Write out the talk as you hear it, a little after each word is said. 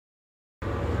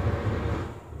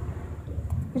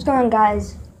What's going on,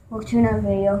 guys? Welcome to another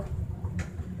video.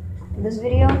 In this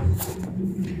video,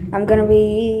 I'm gonna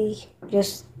be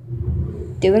just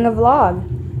doing a vlog.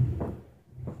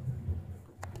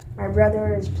 My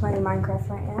brother is playing Minecraft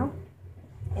right now,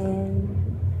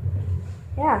 and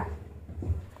yeah.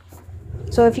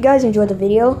 So if you guys enjoyed the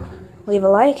video, leave a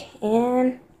like,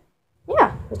 and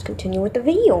yeah, let's continue with the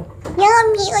video.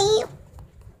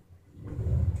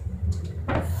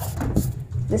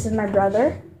 This is my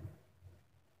brother.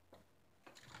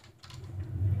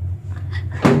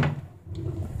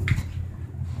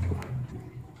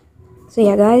 So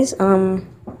yeah, guys,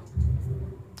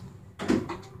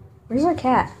 where's our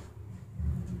cat?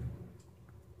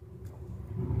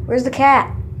 Where's the cat?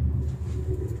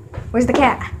 Where's the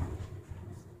cat?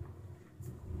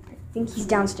 I think he's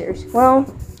downstairs. Well,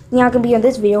 he's not gonna be in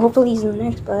this video. Hopefully he's in the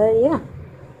next, but yeah.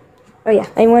 Oh yeah,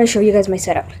 I want to show you guys my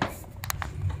setup.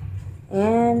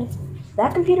 And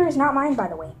that computer is not mine, by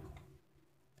the way.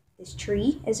 This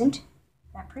tree isn't.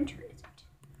 That printer isn't.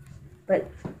 But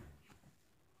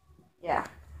yeah,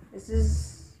 this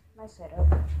is my setup.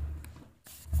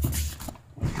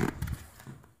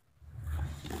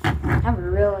 I have a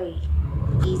really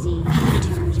easy to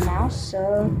use mouse,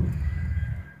 so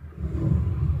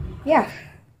yeah.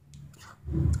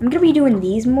 I'm gonna be doing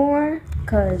these more,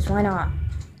 cause why not?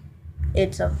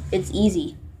 It's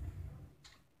easy.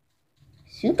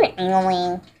 Super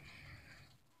annoying.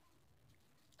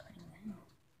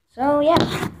 So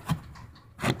yeah,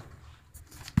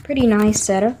 pretty nice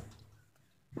setup.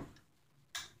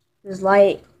 This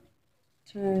light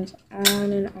turns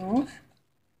on and off.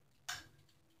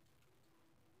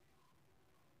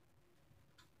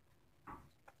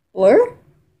 Blur?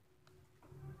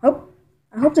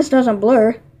 I hope this doesn't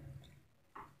blur.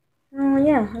 Oh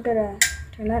yeah, I gotta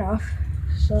turn that off.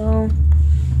 So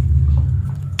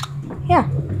yeah,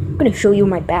 I'm gonna show you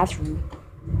my bathroom.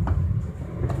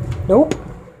 Nope.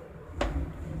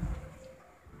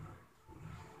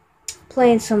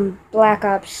 Playing some Black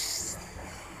Ops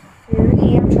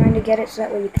 3. I'm trying to get it so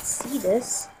that way you can see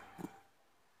this.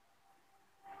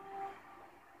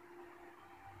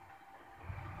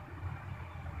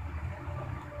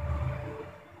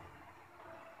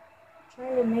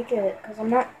 Trying to make it, because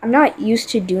I'm not used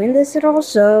to doing this at all,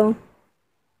 so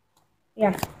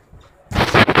yeah.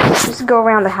 Just go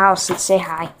around the house and say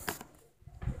hi.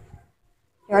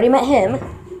 You already met him.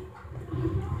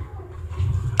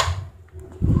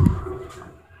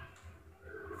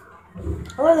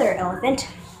 Hello there, elephant.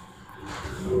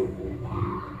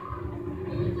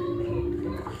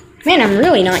 Man, I'm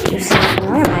really not used to it,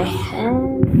 am I?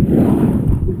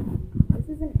 This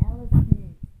is an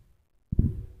elephant.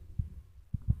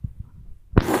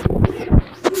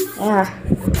 Yeah.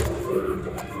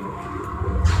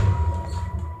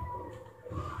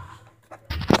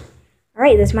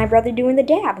 Alright, this is my brother doing the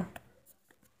dab.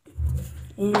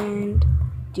 And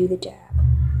do the dab.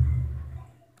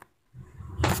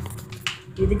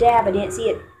 Do the dab, I didn't see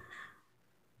it.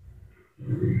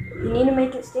 You need to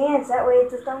make it stand, so that way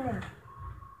it's a thumbnail.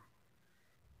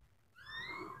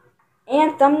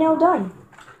 And thumbnail done.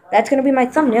 That's gonna be my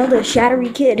thumbnail, the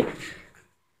Shattery Kid.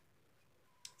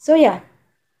 So yeah,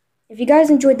 if you guys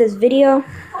enjoyed this video,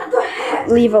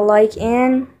 leave a like,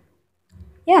 and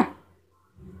yeah.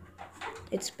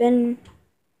 It's been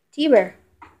T-Bear.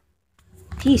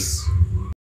 Peace.